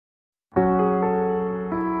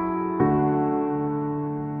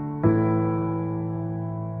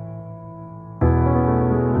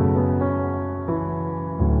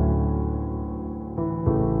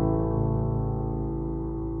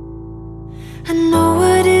I know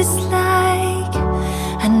what it's like,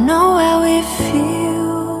 I know how it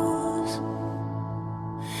feels.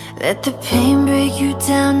 Let the pain break you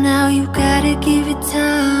down now, you gotta give it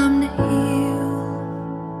time to heal.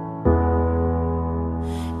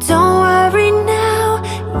 Don't worry now,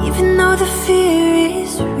 even though the fear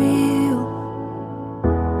is real.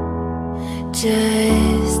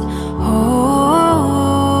 Just hold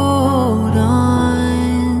on.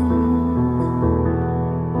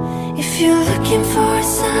 If you're looking for a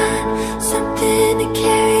sign, something to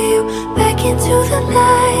carry you back into the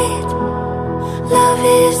light, love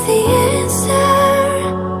is the answer.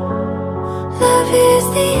 Love is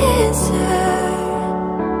the answer.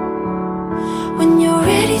 When you're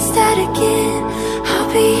ready, start again. I'll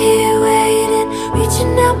be here waiting,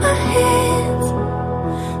 reaching out my hands.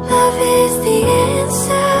 Love is the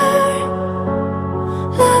answer.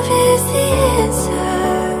 Love is the answer.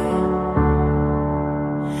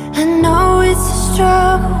 I know it's a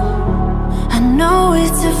struggle, I know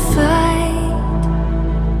it's a fight,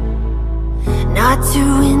 not to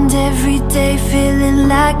end every day feeling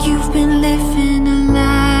like you've been living a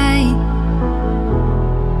lie.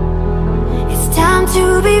 It's time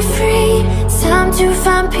to be free, it's time to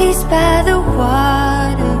find peace by the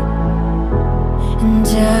water. And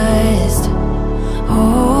just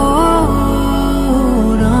hold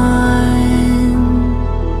on.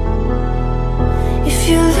 If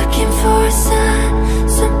you're looking for a sign,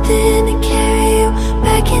 something to carry you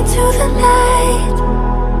back into the light,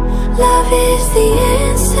 love is the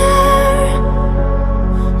answer.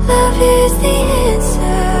 Love is the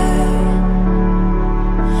answer.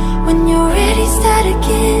 When you're ready, start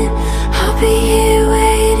again. I'll be here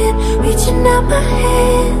waiting, reaching out my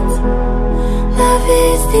hands. Love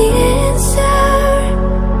is the answer.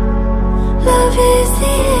 Love is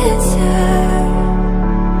the answer.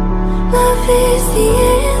 Love is the answer.